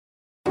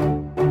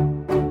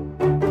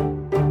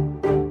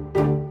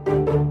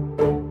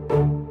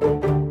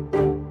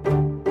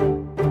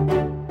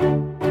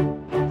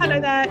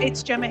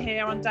it's Gemma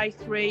here on day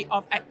 3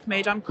 of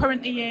ECCMID. I'm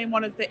currently in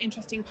one of the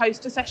interesting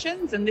poster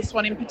sessions, and this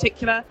one in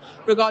particular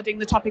regarding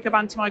the topic of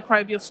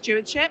antimicrobial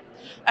stewardship.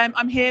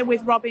 I'm here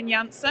with Robin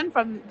Janssen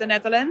from the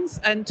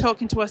Netherlands and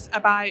talking to us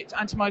about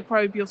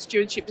antimicrobial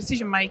stewardship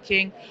decision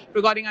making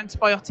regarding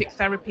antibiotic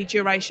therapy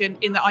duration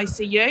in the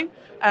ICU.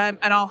 And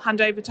I'll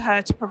hand over to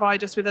her to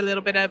provide us with a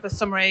little bit of a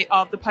summary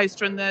of the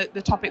poster and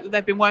the topic that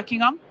they've been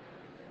working on.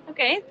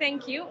 Okay,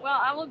 thank you.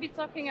 Well, I will be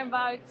talking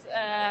about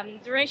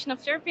duration of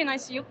therapy in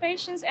ICU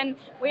patients, and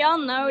we all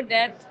know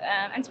that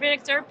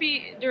antibiotic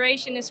therapy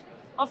duration is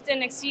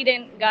often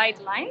exceeding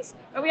guidelines,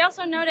 but we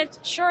also know that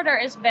shorter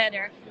is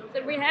better.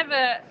 So we have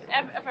a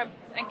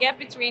gap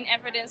between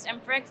evidence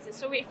and practice.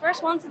 So we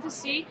first wanted to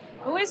see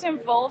who is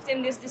involved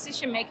in this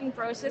decision-making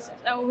process,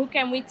 who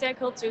can we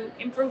tackle to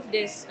improve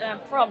this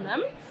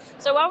problem.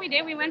 So what we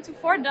did, we went to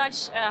 4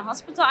 Dutch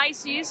hospital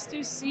ICUs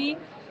to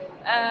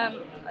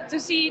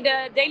see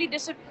the daily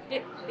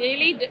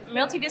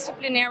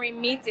multidisciplinary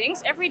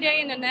meetings every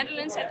day in the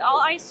Netherlands at all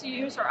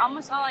ICUs, or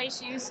almost all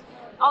ICUs.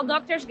 All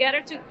doctors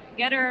gather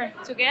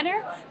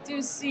together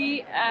to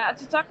see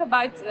to talk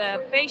about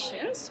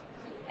patients,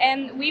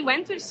 and we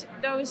went to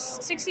those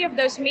 60 of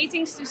those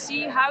meetings to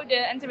see how the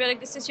antibiotic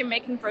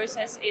decision-making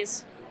process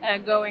is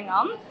going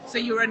on. So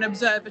you were an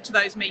observer to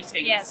those meetings?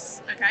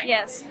 Yes. Okay.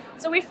 Yes.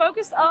 So we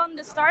focused on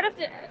the start of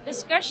the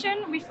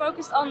discussion, we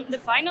focused on the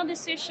final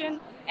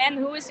decision and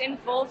who is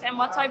involved and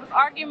what type of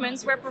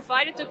arguments were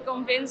provided to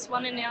convince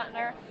one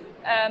another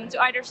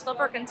to either stop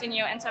or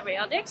continue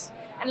antibiotics.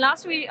 And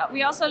lastly,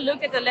 we also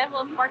looked at the level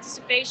of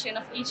participation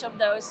of each of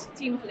those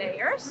team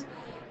players.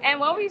 And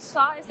what we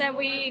saw is that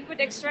we could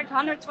extract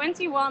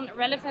 121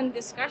 relevant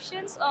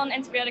discussions on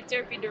antibiotic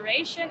therapy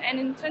duration, and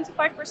in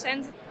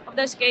 25% of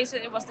those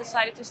cases it was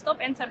decided to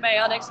stop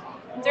antibiotics.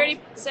 In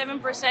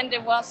 37%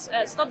 it was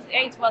stop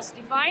date was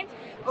defined,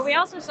 but we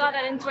also saw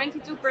that in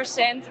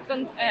 22%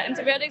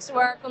 antibiotics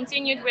were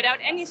continued without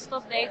any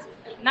stop date.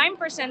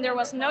 9% there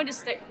was no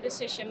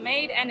decision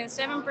made, and in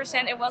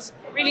 7% it was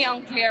really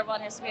unclear what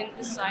has been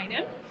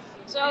decided.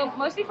 So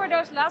mostly for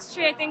those last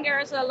 3, I think there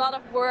is a lot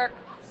of work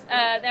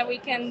that we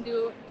can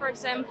do. For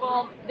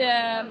example,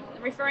 the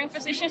referring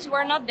physicians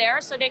were not there,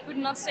 so they could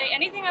not say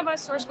anything about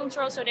source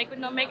control, so they could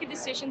not make a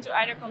decision to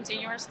either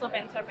continue or stop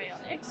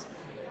antibiotics.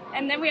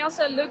 And then we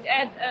also looked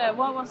at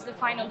what was the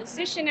final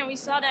decision, and we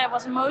saw that it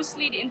was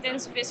mostly the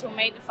intensivist who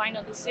made the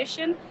final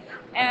decision.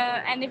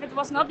 And if it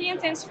was not the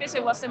intensivist,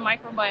 it was the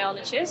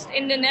microbiologist.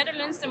 In the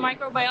Netherlands, the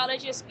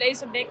microbiologist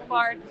plays a big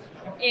part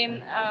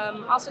in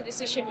also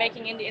decision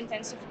making in the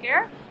intensive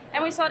care.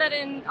 And we saw that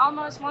in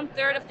almost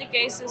 1/3 of the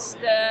cases,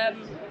 the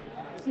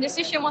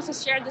decision was a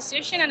shared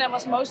decision, and that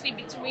was mostly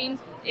between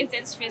the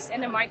intensivist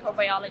and the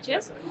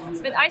microbiologist.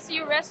 But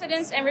ICU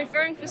residents and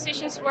referring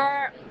physicians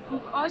were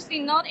mostly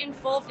not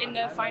involved in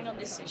the final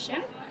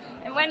decision.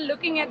 And when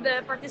looking at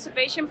the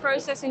participation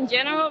process in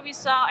general, we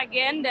saw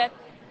again that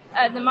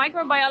the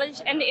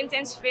microbiologist and the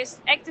intensivist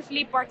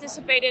actively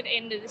participated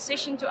in the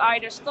decision to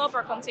either stop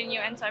or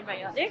continue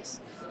antibiotics.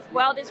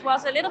 Well, this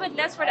was a little bit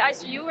less for the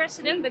ICU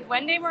resident, but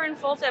when they were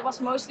involved, that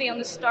was mostly on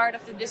the start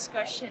of the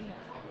discussion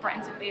for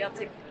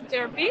antibiotic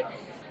therapy.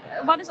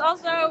 What is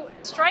also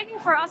striking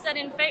for us that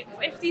in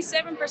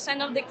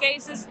 57% of the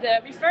cases,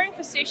 the referring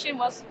physician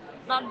was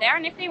not there,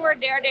 and if they were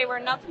there, they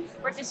were not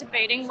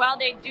participating, while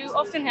they do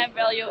often have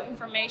valuable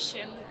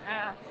information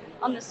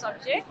on the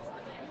subject.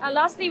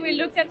 Lastly, we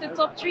looked at the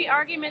top 3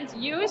 arguments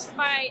used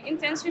by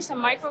intensivists and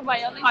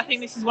microbiologists. I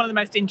think this is one of the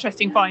most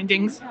interesting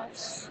findings.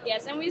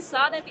 Yes, and we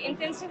saw that the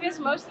intensivists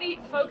mostly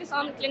focus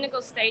on the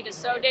clinical status.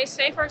 So they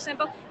say, for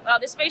example, well,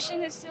 this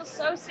patient is still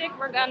so sick,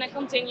 we're going to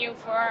continue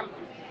for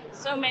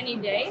so many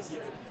days.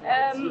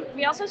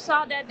 We also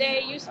saw that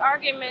they use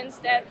arguments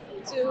that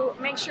to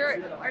make sure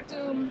or to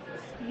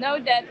know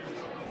that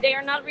they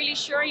are not really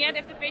sure yet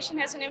if the patient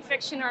has an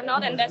infection or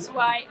not, and that's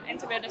why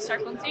antibiotics are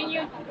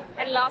continued.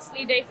 And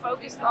lastly, they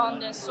focused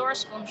on the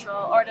source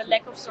control or the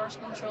lack of source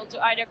control to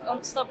either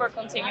stop or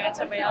continue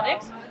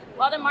antibiotics,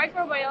 while the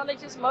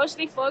microbiologists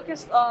mostly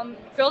focused on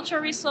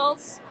culture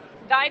results,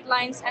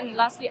 guidelines, and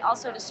lastly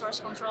also the source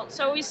control.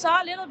 So we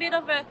saw a little bit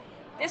of a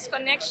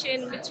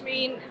disconnection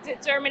between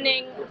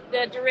determining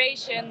the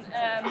duration,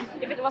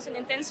 if it was an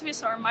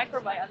intensivist or a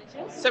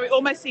microbiologist. So it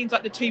almost seems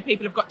like the 2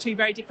 people have got 2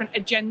 very different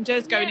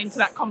agendas going into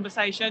that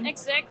conversation.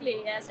 Exactly,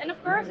 yes. And of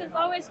course, it's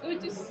always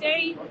good to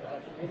stay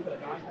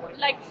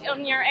like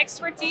on your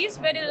expertise,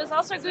 but it is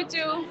also good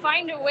to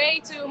find a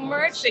way to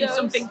merge See those.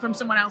 something from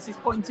someone else's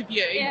point of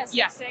view. Yes,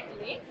 yeah.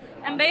 Exactly.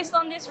 And based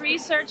on this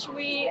research,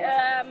 we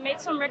made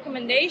some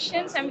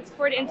recommendations, and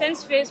for the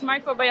intensivists,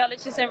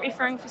 microbiologists, and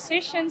referring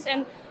physicians,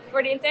 and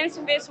for the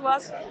intensivists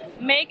was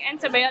make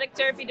antibiotic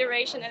therapy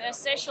duration an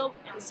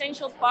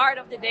essential part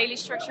of the daily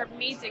structured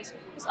meetings.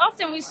 Because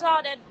often we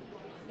saw that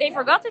they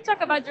forgot to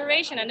talk about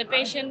duration, and the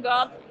patient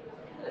got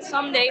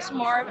some days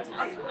more of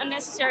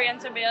unnecessary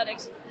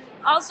antibiotics.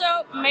 Also,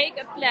 make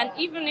a plan,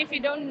 even if you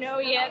don't know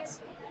yet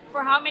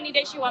for how many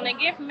days you want to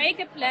give, make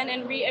a plan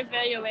and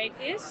reevaluate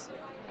this.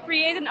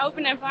 Create an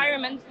open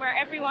environment where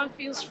everyone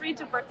feels free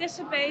to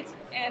participate,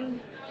 and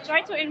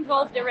try to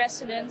involve the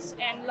residents,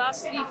 and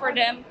lastly for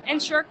them,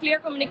 ensure clear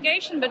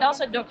communication but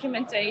also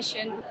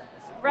documentation.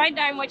 Write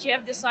down what you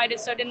have decided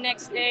so the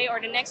next day or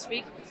the next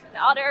week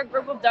the other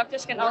group of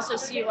doctors can also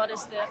see what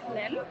is the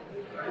plan.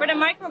 For the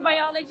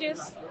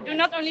microbiologists, do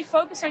not only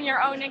focus on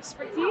your own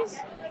expertise,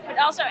 but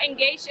also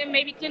engage in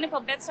maybe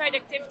clinical bedside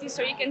activities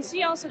so you can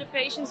see also the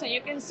patients and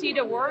you can see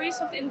the worries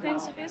of the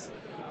intensivists,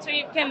 so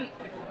you can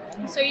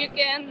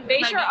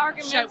base your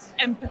arguments. Show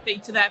empathy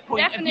to their point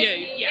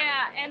Definitely, of view.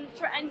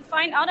 And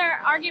find other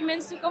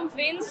arguments to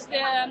convince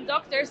the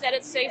doctors that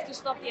it's safe to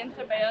stop the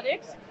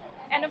antibiotics.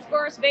 And of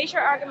course, base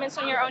your arguments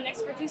on your own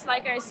expertise,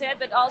 like I said,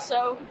 but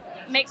also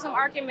make some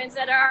arguments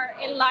that are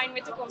in line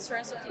with the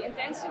concerns of the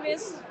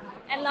intensivists.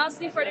 And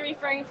lastly, for the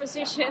referring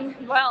physician,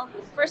 well,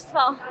 first of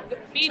all,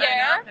 be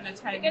there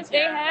because they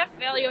have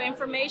value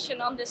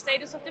information on the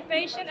status of the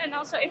patient. And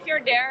also, if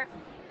you're there,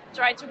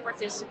 try to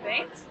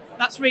participate.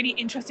 That's really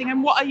interesting.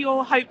 And what are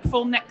your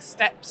hopeful next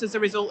steps as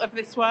a result of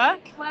this work?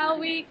 Well,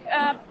 we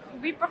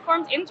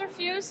performed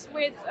interviews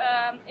with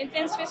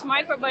intensivist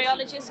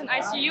microbiologists and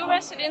ICU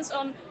residents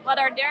on what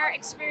are their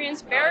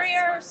experience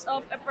barriers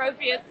of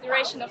appropriate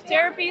duration of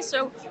therapy.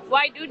 So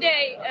why do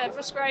they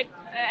prescribe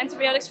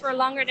antibiotics for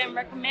longer than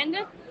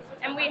recommended?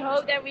 And we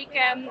hope that we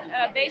can,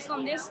 based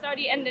on this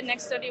study and the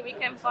next study, we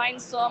can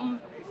find some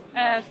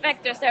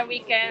factors that we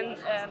can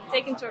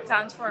take into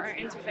account for our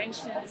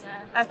interventions.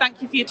 Thank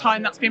you for your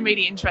time. That's been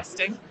really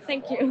interesting.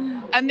 Thank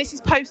you. And this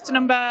is poster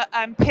number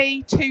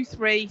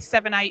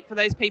P2378 for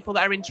those people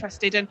that are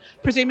interested. And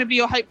presumably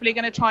you're hopefully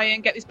going to try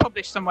and get this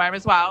published somewhere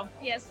as well.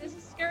 Yes, this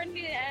is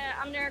currently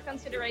under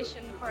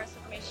consideration for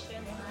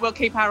submission. We'll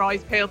keep our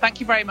eyes peeled. Thank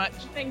you very much.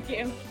 Thank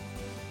you.